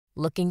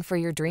Looking for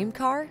your dream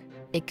car?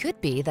 It could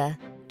be the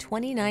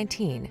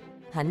 2019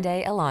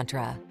 Hyundai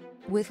Elantra.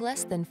 With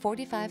less than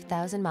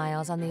 45,000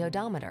 miles on the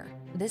odometer,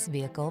 this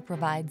vehicle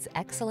provides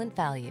excellent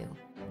value.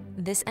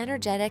 This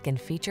energetic and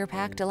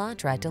feature-packed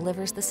Elantra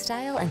delivers the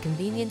style and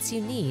convenience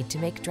you need to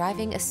make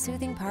driving a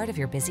soothing part of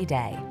your busy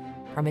day.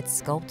 From its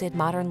sculpted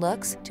modern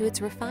looks to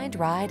its refined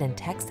ride and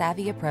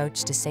tech-savvy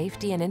approach to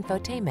safety and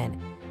infotainment,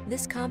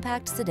 this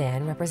compact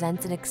sedan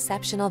represents an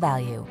exceptional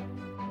value.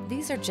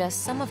 These are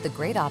just some of the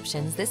great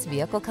options this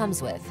vehicle comes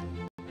with: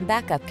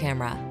 backup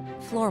camera,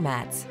 floor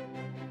mats.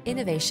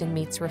 Innovation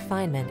meets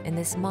refinement in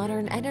this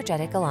modern,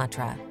 energetic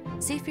Elantra.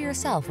 See for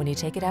yourself when you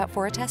take it out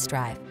for a test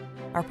drive.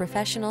 Our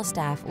professional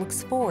staff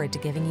looks forward to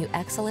giving you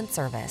excellent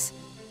service.